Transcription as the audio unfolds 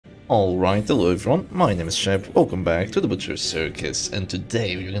Alright, hello everyone, my name is Shep, welcome back to the Butcher Circus, and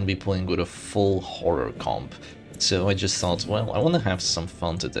today we're gonna be playing with a full horror comp. So I just thought, well, I wanna have some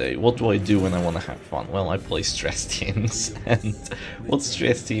fun today. What do I do when I wanna have fun? Well, I play stress teams, and what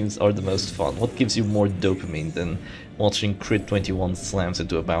stress teams are the most fun? What gives you more dopamine than watching Crit 21 slams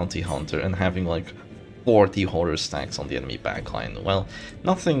into a bounty hunter and having like 40 horror stacks on the enemy backline? Well,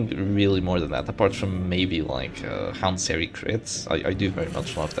 nothing really more than that, apart from maybe like Hound's Harry crits. I do very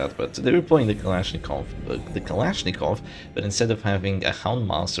much love that, but they were playing the Kalashnikov, but instead of having a Hound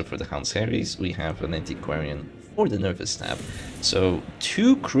Master for the Hound's Harrys, we have an Antiquarian for the Nervous Stab. So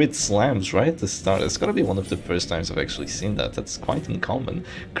 2 crit slams right at the start. It's gotta be one of the first times I've actually seen that. That's quite uncommon.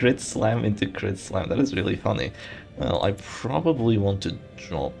 Crit slam into crit slam, that is really funny. Well, I probably want to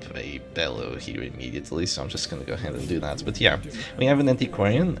drop a Bellow here immediately, so I'm just gonna go ahead and do that. But yeah, we have an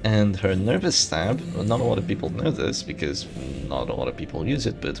Antiquarian, and her Nervous Stab, not a lot of people know this, because not a lot of people use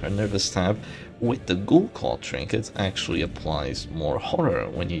it, but her Nervous Stab with the Ghoul Claw trinket actually applies more horror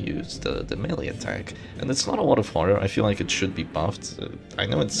when you use the melee attack. And it's not a lot of horror, I feel like it should be buffed. I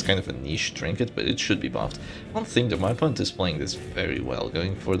know it's kind of a niche trinket, but it should be buffed. One thing though, my opponent is playing this very well,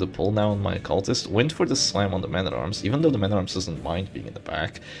 going for the pull now on my Occultist, went for the slam on the Man-at-Arms, even though the Man-at-Arms doesn't mind being in the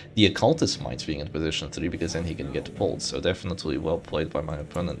back, the Occultist minds being in position 3 because then he can get pulled, so definitely well played by my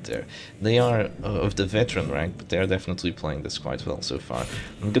opponent there. They are of the veteran rank, but they are definitely playing this quite well so far.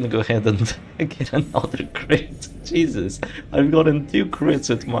 I'm gonna go ahead and get another crit. Jesus, I've gotten 2 crits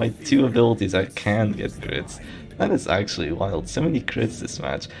with my 2 abilities. I can get crits. That is actually wild. So many crits this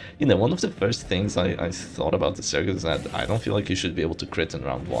match. You know, one of the first things I thought about the Circus is that I don't feel like you should be able to crit in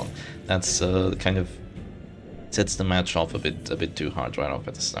round 1. That's kind of sets the match off a bit too hard right off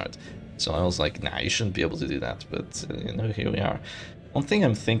at the start. So I was like, nah, you shouldn't be able to do that. But you know, here we are. One thing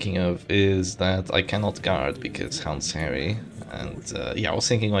I'm thinking of is that I cannot guard because Hound's Harry, and yeah, I was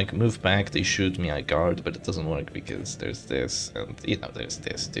thinking like move back, they shoot me, I guard, but it doesn't work because there's this, and you know, there's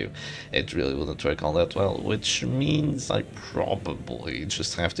this too. It really wouldn't work all that well, which means I probably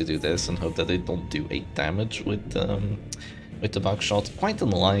just have to do this and hope that they don't do 8 damage with the buckshot. Quite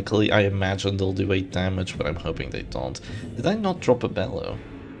unlikely, I imagine they'll do 8 damage, but I'm hoping they don't. Did I not drop a Bellow?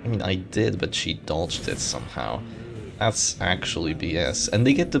 I mean, I did, but she dodged it somehow. That's actually BS. And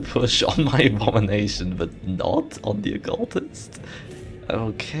they get the push on my Abomination, but not on the Occultist?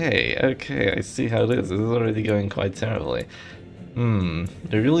 Okay, okay, I see how it is. This is already going quite terribly.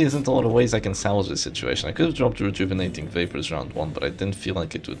 There really isn't a lot of ways I can salvage this situation. I could have dropped Rejuvenating Vapors round 1, but I didn't feel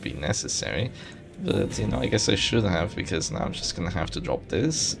like it would be necessary. But, you know, I guess I should have, because now I'm just gonna have to drop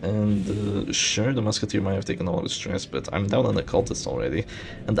this, and sure, the Musketeer might have taken a lot of stress, but I'm down on the Cultist already,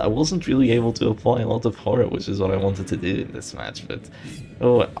 and I wasn't really able to apply a lot of horror, which is what I wanted to do in this match, but...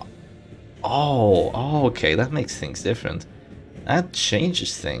 Oh, okay, that makes things different. That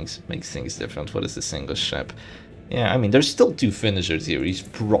changes things, makes things different. What is this English Shep? Yeah, I mean, there's still 2 finishers here, he's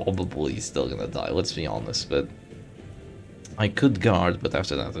probably still gonna die, let's be honest, but... I could guard, but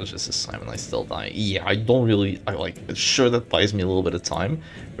after that there's just a slam and I still die. Yeah, I don't really, sure that buys me a little bit of time,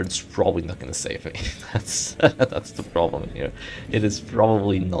 but it's probably not going to save me. That's the problem here. It is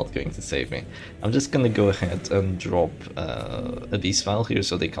probably not going to save me. I'm just going to go ahead and drop a Beast File here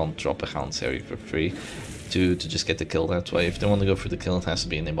so they can't drop a Hound's Harry for free. To just get the kill that way. If they want to go for the kill, it has to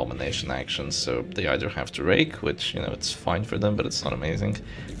be an Abomination action, so they either have to Rake, which, you know, it's fine for them, but it's not amazing,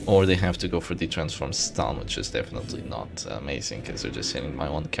 or they have to go for the Transform Stun, which is definitely not amazing, because they're just hitting my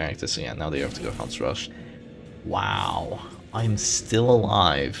one character, so yeah, now they have to go Hound's Rush. Wow, I'm still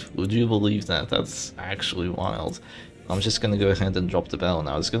alive. Would you believe that? That's actually wild. I'm just gonna go ahead and drop the Bell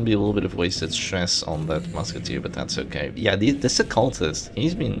now. There's gonna be a little bit of wasted stress on that Musketeer, but that's okay. Yeah, this Occultist,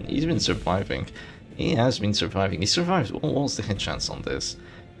 he's been surviving. He has been surviving. He survived. What was the hit chance on this?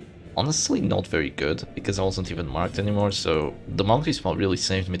 Honestly, not very good, because I wasn't even marked anymore, so the monkey spot really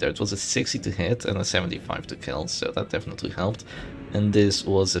saved me there. It was a 60 to hit and a 75 to kill, so that definitely helped. And this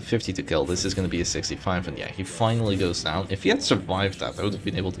was a 50 to kill. This is going to be a 65, and yeah, he finally goes down. If he had survived that, I would have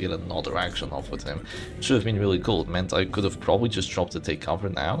been able to get another action off with him. It should have been really cool. It meant I could have probably just dropped to take cover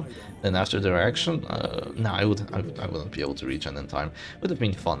now, and after their action, no, I wouldn't be able to regen in time. Would have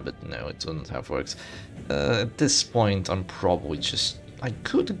been fun, but no, it wouldn't have worked. At this point, I'm probably just... I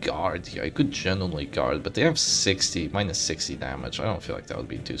could guard here, I could genuinely guard, but they have minus 60 damage. I don't feel like that would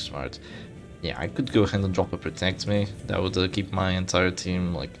be too smart. Yeah, I could go ahead and drop a Protect Me. That would keep my entire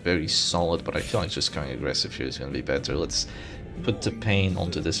team like very solid, but I feel like just going aggressive here is going to be better. Let's put the pain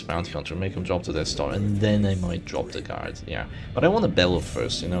onto this bounty hunter, make him drop to Death Star, and then I might drop the guard. Yeah, but I want a Bellow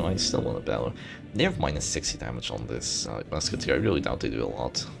first, you know, I still want a Bellow. They have minus 60 damage on this Musketeer. I really doubt they do a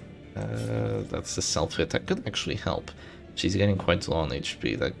lot. That's the self-hit. That could actually help. She's getting quite low on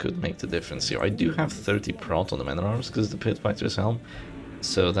HP. That could make the difference here. I do have 30 prot on the Man-at-Arms because of the Pit Fighter's Helm.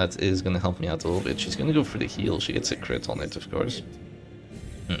 So that is going to help me out a little bit. She's going to go for the heal. She gets a crit on it, of course.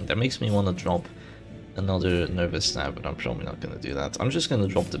 That makes me want to drop another Nervous Stab, but I'm probably not going to do that. I'm just going to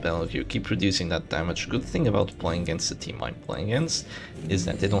drop the Bellow here, keep reducing that damage. Good thing about playing against the team I'm playing against is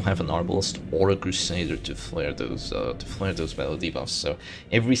that they don't have an Arbalest or a Crusader to flare those Bellow debuffs. So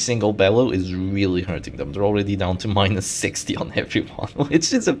every single Bellow is really hurting them. They're already down to minus 60 on everyone,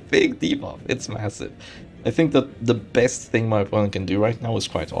 which is a big debuff. It's massive. I think that the best thing my opponent can do right now is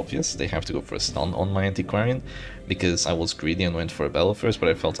quite obvious. They have to go for a stun on my Antiquarian, because I was greedy and went for a Bellow first, but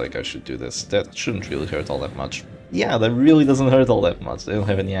I felt like I should do this. That shouldn't really hurt all that much. Yeah, that really doesn't hurt all that much. They don't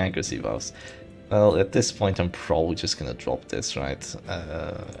have any accuracy buffs. Well, at this point I'm probably just gonna drop this, right?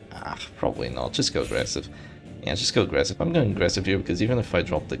 Probably not. Just go aggressive. Yeah, just go aggressive. I'm going aggressive here because even if I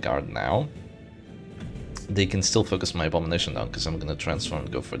drop the guard now, they can still focus my Abomination down because I'm gonna transform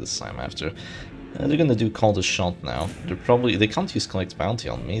and go for the Slam after. They're gonna do Call the Shot now. They can't use Collect Bounty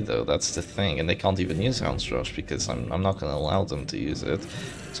on me though, that's the thing, and they can't even use Hound's Rush because I'm not gonna allow them to use it.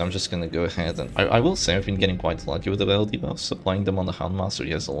 So I'm just gonna go ahead and I will say I've been getting quite lucky with the Battle debuffs. Applying them on the Houndmaster,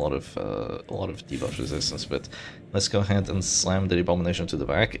 he has a lot of debuff resistance, but let's go ahead and slam the Abomination to the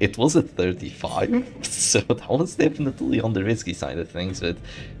back. It was a 35, so that was definitely on the risky side of things, but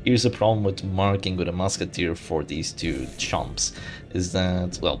here's a problem with marking with a Musketeer for these two chumps, is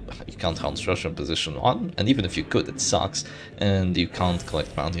that, well, you can't Hound's Rush in position 1, and even if you could, it sucks, and you can't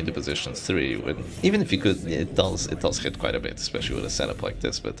Collect Bounty into position 3. Even if you could, it does hit quite a bit, especially with a setup like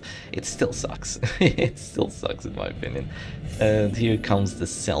this, but it still sucks. It still sucks in my opinion. And here comes the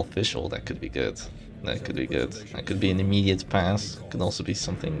Selfish. Oh, that could be good. That could be good. That could be an immediate pass. Could also be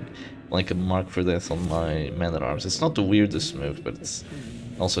something like a Mark for Death on my Man-at-Arms. It's not the weirdest move, but it's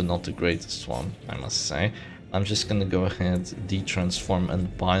also not the greatest one, I must say. I'm just gonna go ahead, de-transform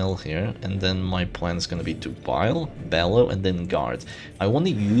and Bile here, and then my plan is gonna be to Bile, Bellow, and then Guard. I want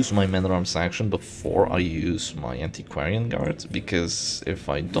to use my Man-at-Arms action before I use my Antiquarian Guard, because if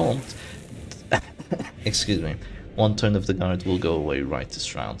I don't, excuse me, one turn of the Guard will go away right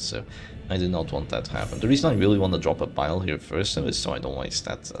this round, so I do not want that to happen. The reason I really want to drop a Bile here first, though, is so I don't waste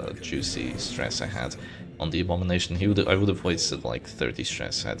that juicy stress I had on the Abomination. I would have wasted like 30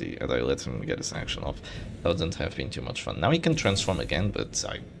 stress had I let him get his action off. That wouldn't have been too much fun. Now he can transform again, but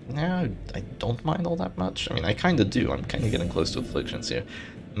I don't mind all that much. I mean, I kind of do. I'm kind of getting close to Afflictions here.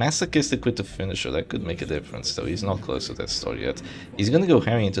 Masochistic with the finisher, that could make a difference, though he's not close to that store yet. He's gonna go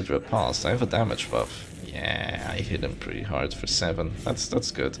Harry into the Repulse. I have a damage buff. Yeah, I hit him pretty hard for 7.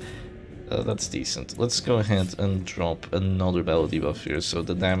 That's good. That's decent. Let's go ahead and drop another Battle debuff here, so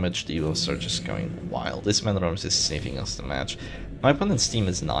the damage debuffs are just going wild. This Man-at-Arms is saving us the match. My opponent's team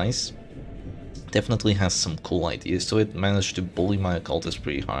is nice. Definitely has some cool ideas to it. Managed to bully my Occultist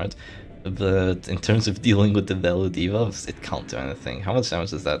pretty hard. But in terms of dealing with the Battle debuffs, it can't do anything. How much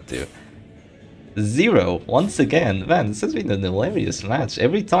damage does that do? 0, once again. Man, this has been an hilarious match.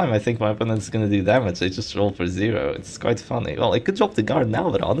 Every time I think my opponent's gonna do damage, they just roll for 0. It's quite funny. Well, I could drop the guard now,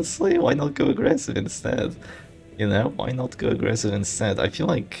 but honestly, why not go aggressive instead? You know, why not go aggressive instead? I feel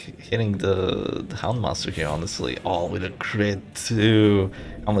like hitting the Houndmaster here, honestly. Oh, with a crit too.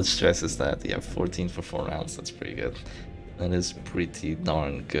 How much stress is that? Yeah, 14 for 4 rounds. That's pretty good. That is pretty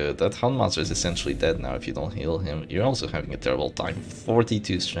darn good. That Houndmaster is essentially dead now if you don't heal him. You're also having a terrible time.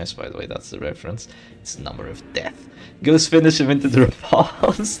 42 stress, by the way, that's the reference. It's the number of death. Goes finish him into the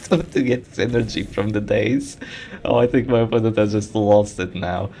repulse to get synergy from the days. Oh, I think my opponent has just lost it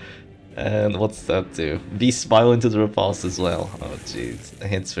now. And what's that do? Beast Smile into the repulse as well. Oh jeez.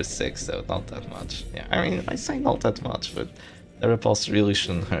 Hits for 6 though, not that much. Yeah, I mean, I say not that much, but the repulse really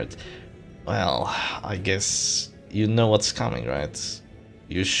shouldn't hurt. Well, I guess you know what's coming, right?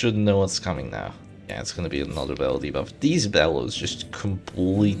 You should know what's coming now. Yeah, it's gonna be another Bellow debuff. These Bellows just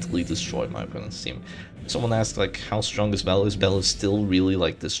completely destroyed my opponent's team. Someone asked, like, how strong is Bellow? Is Bellow still really,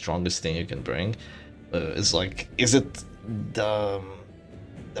 like, the strongest thing you can bring? It's like, is it the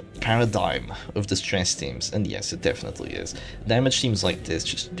paradigm of the stress teams? And yes, it definitely is. Damage teams like this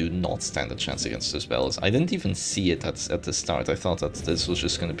just do not stand a chance against those Bellows. I didn't even see it at the start. I thought that this was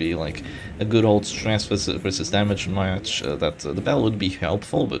just going to be like a good old stress versus damage match, that the Bellow would be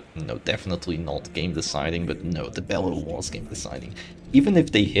helpful, but no, definitely not game deciding. But no, the Bellow was game deciding. Even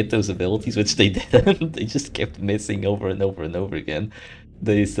if they hit those abilities, which they didn't, they just kept missing over and over and over again.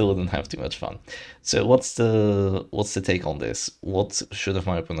 They still didn't have too much fun. So what's the take on this? What should have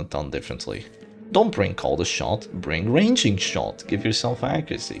my opponent done differently? Don't bring Call the Shot, bring Ranging Shot. Give yourself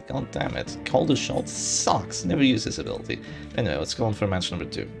accuracy. God damn it. Call the Shot sucks. Never use this ability. Anyway, let's go on for match number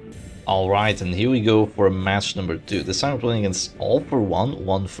 2. Alright, and here we go for match number 2. This time we're playing against All for One,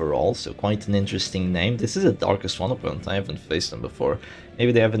 One for All, so quite an interesting name. This is a Darkest One opponent, I haven't faced them before.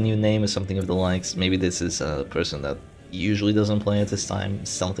 Maybe they have a new name or something of the likes, maybe this is a person that usually doesn't play at this time,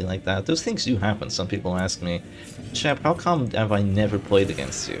 something like that. Those things do happen. Some people ask me, Chap, how come have I never played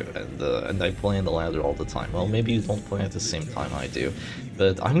against you? And I play in the ladder all the time. Well, maybe you don't play at the same time I do,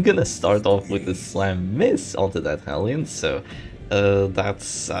 but I'm gonna start off with the slam miss onto that Hellion, so...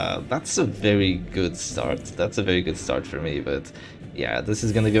 that's a very good start. That's a very good start for me, but yeah, this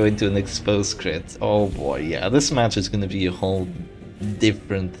is gonna go into an exposed crit. Oh boy, yeah, this match is gonna be a whole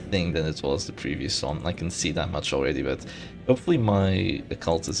different thing than it was the previous one. I can see that much already, but hopefully my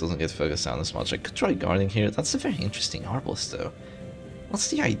occultist doesn't get focused down as much. I could try guarding here. That's a very interesting Arbalest though. What's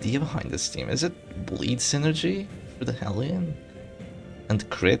the idea behind this team? Is it bleed synergy for the Hellion? And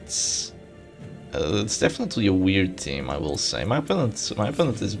crits? It's definitely a weird team, I will say. My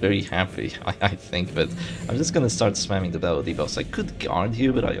opponent is very happy, I think, but I'm just gonna start spamming the battle debuffs. I could guard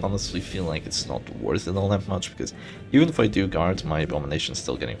here, but I honestly feel like it's not worth it all that much, because even if I do guard, my Abomination's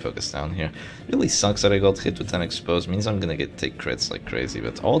still getting focused down here. It really sucks that I got hit with an exposed, means I'm gonna take crits like crazy,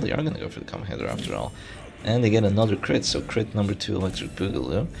 but oh, they are gonna go for the come hitter after all. And they get another crit, so crit number 2 Electric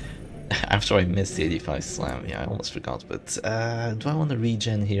Boogaloo. After I missed the 85 slam, yeah, I almost forgot, but do I want to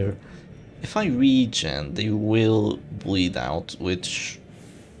regen here? If I regen, they will bleed out, which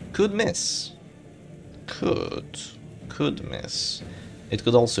could miss. Could miss. It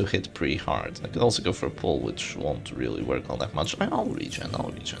could also hit pretty hard. I could also go for a pull, which won't really work all that much. I'll regen.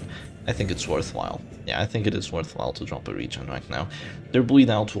 I think it's worthwhile. Yeah, I think it is worthwhile to drop a regen right now. Their bleed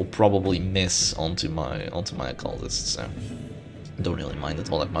out will probably miss onto my occultist, so don't really mind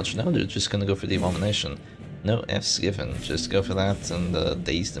it all that much. No, they're just gonna go for the Abomination. No F's given, just go for that and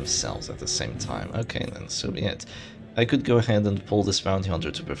daze themselves at the same time. Okay then, so be it. I could go ahead and pull this Bounty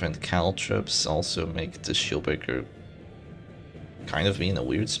Hunter to prevent caltrops, also make the Shieldbreaker kind of be in a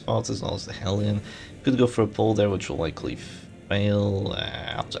weird spot as well as the Hellion. Could go for a pull there, which will likely fail.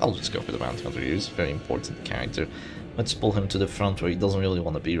 I'll just go for the Bounty Hunter here, he's a very important character. Let's pull him to the front where he doesn't really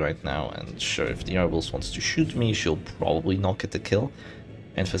want to be right now, and sure, if the Arbalest wants to shoot me, she'll probably not get the kill.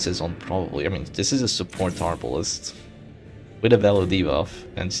 Emphasis on probably. I mean, this is a support Arbalest with a Velo debuff,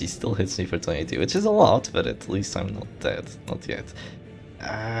 and she still hits me for 22, which is a lot, but at least I'm not dead. Not yet.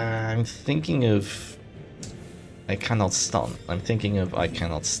 I'm thinking of... I cannot stun. I'm thinking of I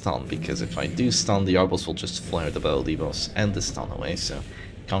cannot stun, because if I do stun, the Arbalest will just flare the Velo debuffs and the stun away, so...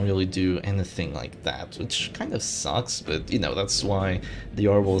 can't really do anything like that, which kind of sucks, but you know, that's why the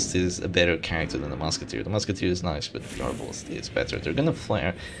Arbalest is a better character than the Musketeer. The Musketeer is nice, but the Arbalest is better. They're gonna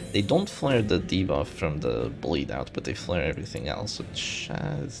flare. They don't flare the debuff from the bleed out, but they flare everything else, which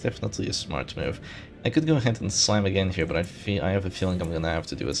is definitely a smart move. I could go ahead and slam again here, but I have a feeling I'm gonna have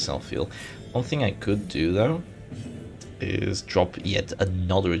to do a self-heal. One thing I could do though is drop yet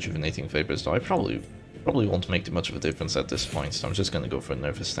another Rejuvenating Vapor, so I probably won't make too much of a difference at this point, so I'm just gonna go for a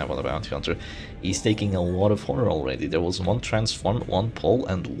nervous stab on the Bounty Hunter. He's taking a lot of horror already. There was one transform, one pull,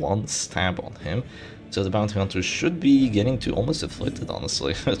 and one stab on him. So the Bounty Hunter should be getting to almost afflicted,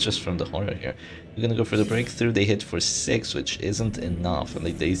 honestly, just from the horror here. We're gonna go for the breakthrough. They hit for 6, which isn't enough, and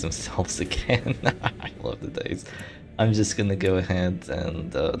they daze themselves again. I love the daze. I'm just gonna go ahead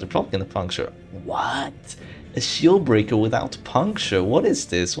and they're probably gonna puncture. What? A shield breaker without puncture? What is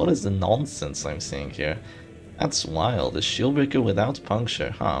this? What is the nonsense I'm seeing here? That's wild. A shield breaker without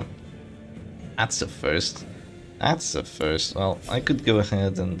puncture, huh? That's a first. That's a first. Well, I could go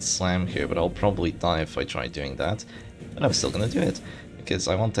ahead and slam here, but I'll probably die if I try doing that. But I'm still gonna do it, because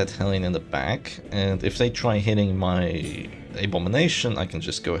I want that Hellion in the back, and if they try hitting my Abomination, I can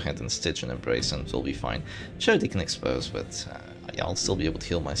just go ahead and Stitch and Embrace and we'll be fine. Sure, they can expose, but yeah, I'll still be able to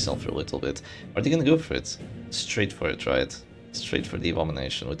heal myself for a little bit. Are they gonna go for it? Straight for it, right? Straight for the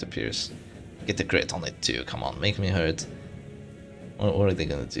Abomination with the Pierce. Get the crit on it too, come on, make me hurt. What are they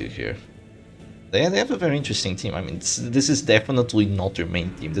gonna do here? They have a very interesting team. I mean, this is definitely not their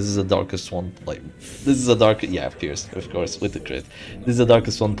main team. This is the Darkest One player. This is a yeah, Pierce, of course, with the crit. This is the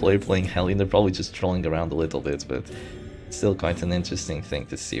Darkest One player playing Hellion. They're probably just trolling around a little bit, but still quite an interesting thing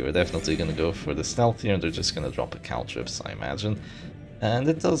to see. We're definitely gonna go for the stealth here, and they're just gonna drop a Caltrips, I imagine. And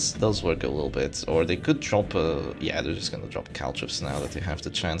it does work a little bit. Or they could drop a... yeah, they're just gonna drop Caltrips now that they have the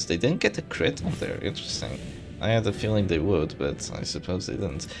chance. They didn't get the crit on there, interesting. I had a feeling they would, but I suppose they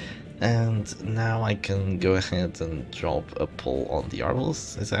didn't. And now I can go ahead and drop a pull on the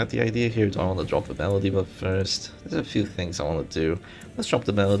Arbles. Is that the idea here? Do I want to drop the Melody buff first? There's a few things I want to do. Let's drop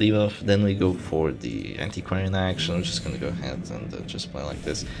the Melody buff, then we go for the Antiquarian action. I'm just going to go ahead and just play like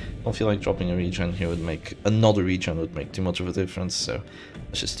this. I don't feel like dropping a regen here would make... Another regen would make too much of a difference, so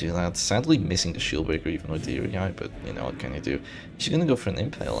let's just do that. Sadly missing the shield breaker even with the Uri, but you know, what can you do? She's going to go for an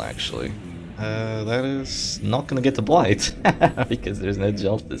Impale actually. That is not gonna get the blight because there's no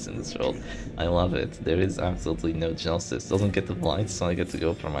justice in this world. I love it. There is absolutely no justice. Doesn't get the blight, so I get to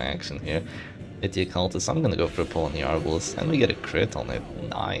go for my action here. Jkjk, I'm gonna go for a pull on the Arbalest, and we get a crit on it.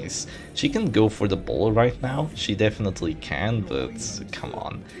 Nice. She can go for the bowler right now. She definitely can, but come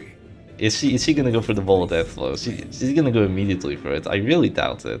on. Is she gonna go for the ball of death flow? She's gonna go immediately for it. I really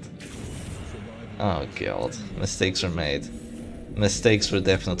doubt it. Oh god, mistakes are made. Mistakes were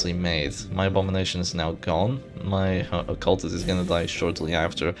definitely made. My Abomination is now gone. My Occultist is gonna die shortly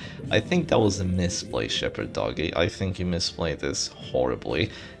after. I think that was a misplay, Shepherd Doggy. I think you misplayed this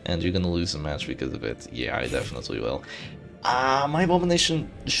horribly, and you're gonna lose the match because of it. Yeah, I definitely will. My Abomination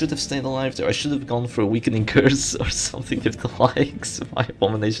should have stayed alive there. I should have gone for a Weakening Curse or something of the likes. My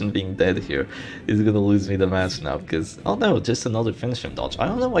Abomination being dead here is gonna lose me the match now because... Oh no, just another finish him dodge. I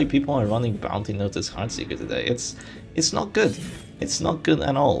don't know why people are running Bounty Notice Heartseeker today. It's not good. It's not good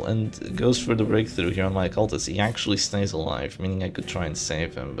at all, and goes for the breakthrough here on my Occultist. He actually stays alive, meaning I could try and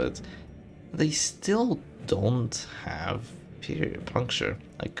save him, but they still don't have puncture.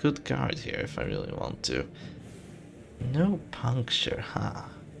 I could guard here if I really want to. No puncture, huh?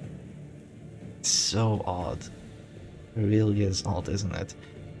 It's so odd. It really is odd, isn't it?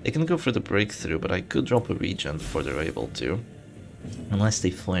 They can go for the breakthrough, but I could drop a regen before they're able to. Unless they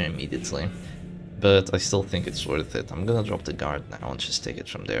flare immediately. But I still think it's worth it. I'm gonna drop the guard now and just take it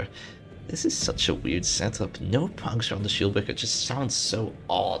from there. This is such a weird setup. No puncture on the Shieldbreaker just sounds so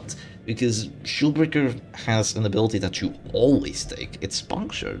odd. Because Shieldbreaker has an ability that you always take. It's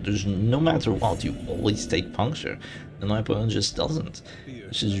puncture. There's no matter what, you always take puncture. And my opponent just doesn't.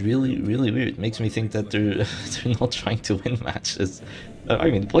 Which is really, really weird. It makes me think that they're not trying to win matches. I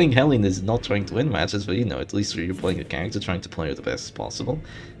mean, playing Helene is not trying to win matches, but you know, at least you're playing a character trying to play her the best possible.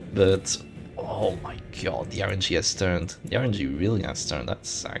 But... oh my god, the RNG has turned. The RNG really has turned.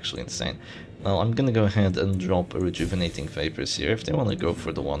 That's actually insane. Well, I'm gonna go ahead and drop a Rejuvenating Vapors here. If they want to go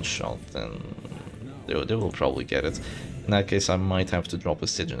for the one shot, then they will probably get it. In that case, I might have to drop a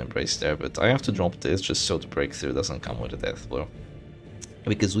Stygian Embrace there, but I have to drop this just so the breakthrough doesn't come with a death blow.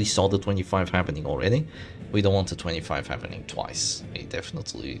 Because we saw the 25 happening already. We don't want the 25 happening twice. We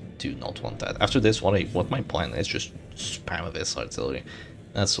definitely do not want that. After this, what my plan is, just spam Abyss Artillery.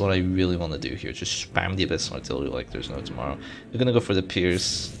 That's what I really want to do here, just spam the Abyss Artillery like there's no tomorrow. We're gonna go for the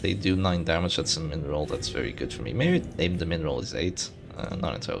Pierce. They do 9 damage, that's a mineral, that's very good for me. Maybe the mineral is 8,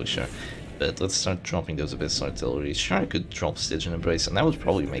 not entirely sure. But let's start dropping those Abyss Artillery. Sure, I could drop Stygian Embrace, and that would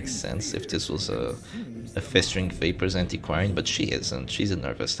probably make sense if this was a Festering Vapors Antiquarian, but she isn't. She's a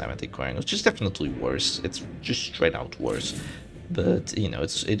Nervous Stab Antiquarian, which is definitely worse. It's just straight out worse. But, you know,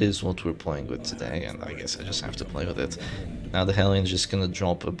 it is what we're playing with today, and I guess I just have to play with it. Now the Hellions just gonna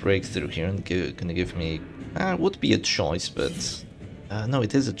drop a breakthrough here and gonna give me... would be a choice, but... no,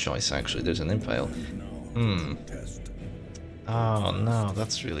 it is a choice, actually. There's an Impale. Oh, no,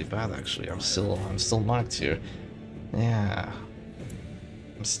 that's really bad, actually. I'm still marked here. Yeah.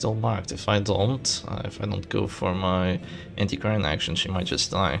 I'm still marked. If I don't go for my Antiquarian action, she might just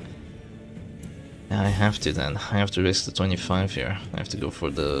die. I have to then. I have to risk the 25 here. I have to go for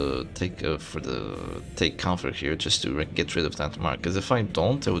the take cover here just to get rid of that mark. Because if I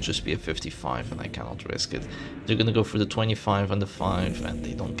don't, it would just be a 55 and I cannot risk it. They're gonna go for the 25 and the 5 and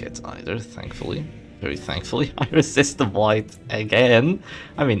they don't get either, thankfully. Very thankfully. I resist the blight again.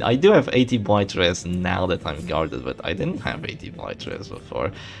 I mean, I do have 80 blight res now that I'm guarded, but I didn't have 80 blight res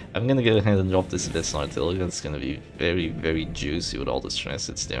before. I'm gonna go ahead and drop this Abyss Artillery. It's gonna be very, very juicy with all the stress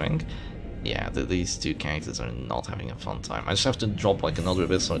it's doing. Yeah, these two characters are not having a fun time. I just have to drop like another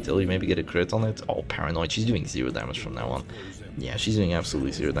Abyss Artillery, maybe get a crit on it. Oh, Paranoid, she's doing 0 damage from now on. Yeah, she's doing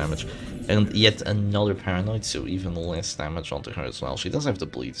absolutely 0 damage. And yet another Paranoid, so even less damage onto her as well. She does have the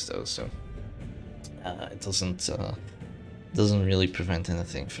bleeds though, so... it doesn't really prevent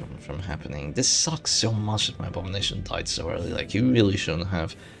anything from happening. This sucks so much that my Abomination died so early. Like, you really shouldn't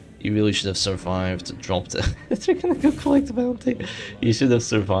have... You really should have survived, dropped... They're gonna go collect the bounty. You should have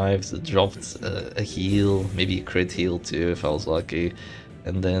survived, dropped a heal, maybe a crit heal too if I was lucky.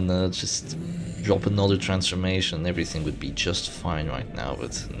 And then just drop another transformation, everything would be just fine right now,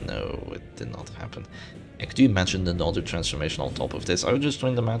 but no, it did not happen. Could you imagine another transformation on top of this? I would just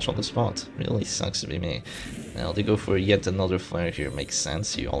join the match on the spot. Really sucks to be me. Now they go for yet another flare here. Makes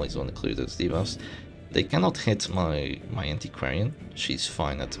sense. You always want to clear those debuffs. They cannot hit my Antiquarian. She's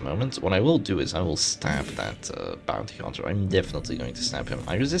fine at the moment. What I will do is I will stab that bounty hunter. I'm definitely going to stab him.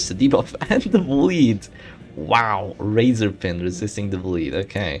 I resist the debuff and the bleed. Wow, Razor Pin resisting the bleed.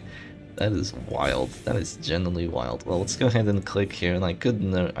 Okay. That is wild. That is genuinely wild. Well, let's go ahead and click here, and I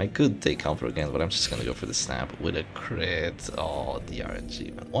could take counter again, but I'm just gonna go for the stab with a crit. Oh, the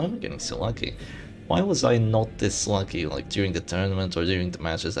RNG, man. Why am I getting so lucky? Why was I not this lucky, like, during the tournament or during the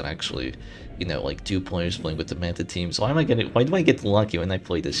matches that actually, you know, like, 2 players playing with the meta teams? Why do I get lucky when I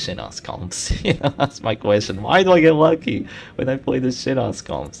play the shit-ass comps? You know, that's my question. Why do I get lucky when I play the shit-ass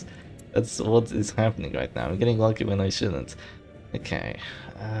comps? That's what is happening right now. I'm getting lucky when I shouldn't. Okay,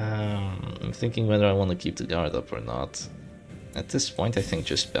 I'm thinking whether I want to keep the guard up or not. At this point, I think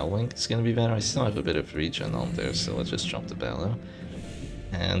just Bellwing is going to be better. I still have a bit of regen on there, so let's just drop the Bellow.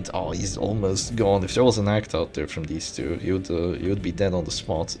 And, oh, he's almost gone. If there was an act out there from these two, he would be dead on the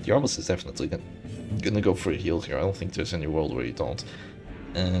spot. The Arbalist is definitely gonna go for a heal here. I don't think there's any world where you don't.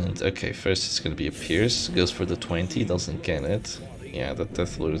 And, okay, first it's going to be a Pierce. Goes for the 20, doesn't get it. Yeah, that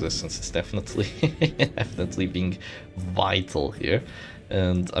Deathblow resistance is definitely definitely being vital here.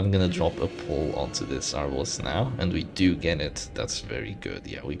 And I'm gonna drop a pull onto this Arbalist now, and we do get it. That's very good.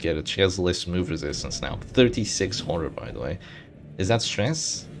 Yeah, we get it. She has less move resistance now. 36 horror, by the way. Is that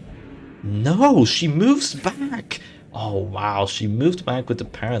stress? No, she moves back. Oh wow, she moved back with the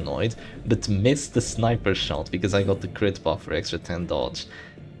Paranoid, but missed the sniper shot because I got the crit buff for extra 10 dodge.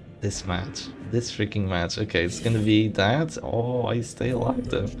 This match. This freaking match. Okay, it's gonna be that. Oh, I stay alive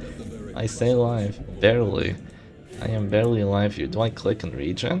though. I stay alive. Barely. I am barely alive here. Do I click and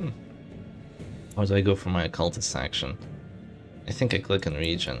regen? Or do I go for my occultist action? I think I click and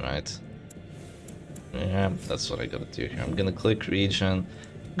regen, right? Yeah, that's what I gotta do here. I'm gonna click regen,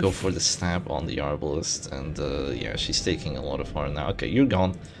 go for the stab on the Arbalist, and yeah, she's taking a lot of harm now. Okay, you're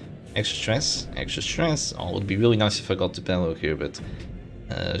gone. Extra stress, extra stress. Oh, it would be really nice if I got the Bellow here, but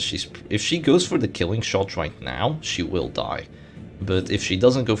if she goes for the killing shot right now, she will die. But if she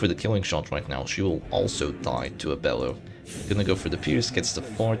doesn't go for the killing shot right now, she will also die to a Bellow. Gonna go for the Pierce, gets the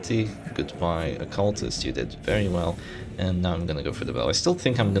 40. Goodbye, Occultist, you did very well. And now I'm gonna go for the Bellow. I still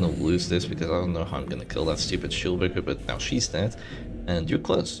think I'm gonna lose this because I don't know how I'm gonna kill that stupid Shieldbreaker, but now she's dead. And you're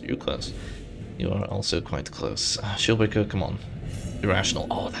close, you're close. You are also quite close. Shieldbreaker, come on. Irrational.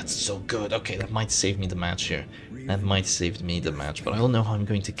 Oh, that's so good. Okay, that might save me the match here. That might save me the match, but I don't know how I'm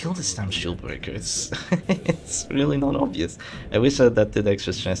going to kill this damn Shieldbreaker. It's it's really not obvious. I wish that did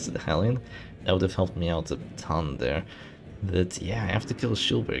extra stress to the Hellion. That would have helped me out a ton there. But yeah, I have to kill a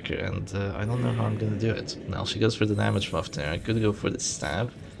Shieldbreaker, and I don't know how I'm gonna do it. Now she goes for the damage buff there. I could go for the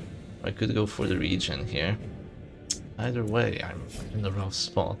stab, or I could go for the regen here. Either way, I'm in a rough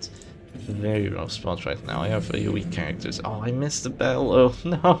spot. Very rough spot right now. I have weak characters. Oh, I missed the Bellow.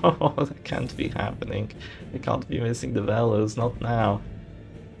 No, that can't be happening. I can't be missing the Bellows, not now.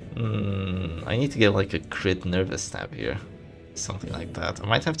 I need to get like a crit nervous stab here. Something like that. I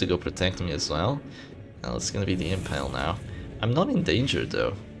might have to go protect me as well. Now it's gonna be the Impale now. I'm not in danger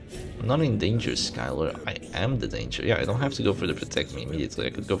though. I'm not in danger, Skylar. I am the danger. Yeah, I don't have to go for the protect me immediately. I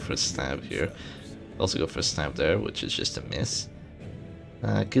could go for a stab here. Also go for a stab there, which is just a miss.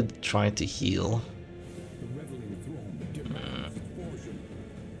 I could try to heal.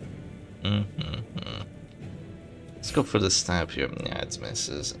 Let's go for the stab here. Yeah, it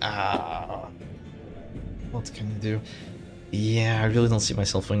misses. Ah, what can I do? Yeah, I really don't see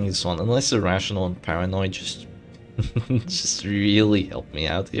myself winning this one unless Irrational and Paranoid just just really help me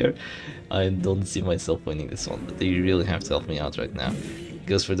out here. I don't see myself winning this one, but they really have to help me out right now.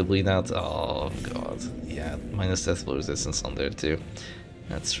 Goes for the bleed out. Oh god, yeah, minus Deathblow resistance on there too.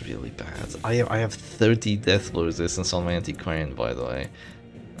 That's really bad. I have 30 Deathblow resistance on my Antiquarian, by the way.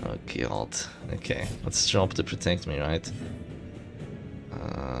 Oh god. Okay, let's drop to protect me, right?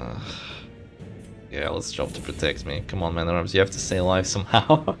 Yeah, let's drop to protect me. Come on, Man-at-Arms, you have to stay alive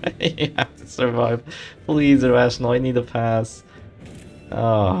somehow. You have to survive. Please, Irrational, I need a pass.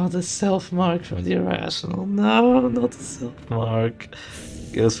 Oh, the self-mark from the Irrational. No, not the self-mark.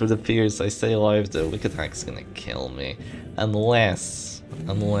 Goes for the Pierce. I stay alive though. Wicked Hack's gonna kill me. Unless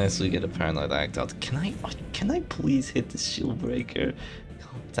we get a Paranoid Act out. Can I please hit the Shieldbreaker?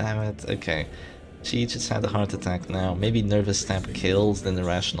 God damn it. Okay. She just had a heart attack now. Maybe Nervous Stab kills, then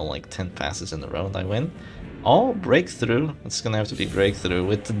Irrational like 10 passes in a row and I win. Oh, breakthrough. It's gonna have to be breakthrough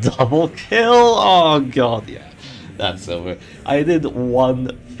with the double kill. Oh god, yeah. That's over. I did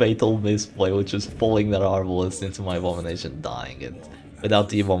one fatal misplay, which was pulling that Arbalist into my Abomination, dying, and Without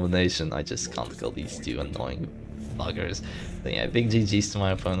the Abomination, I just can't kill these two annoying buggers. But yeah, big GG's to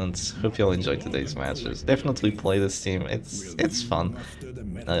my opponents. Hope you all enjoyed today's matches. Definitely play this team. It's fun.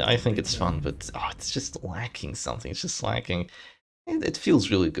 I think it's fun, but it's just lacking something. It's just lacking. It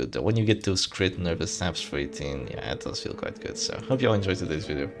feels really good though. When you get those crit nervous snaps for 18, yeah, it does feel quite good. So hope you all enjoyed today's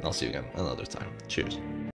video. I'll see you again another time. Cheers.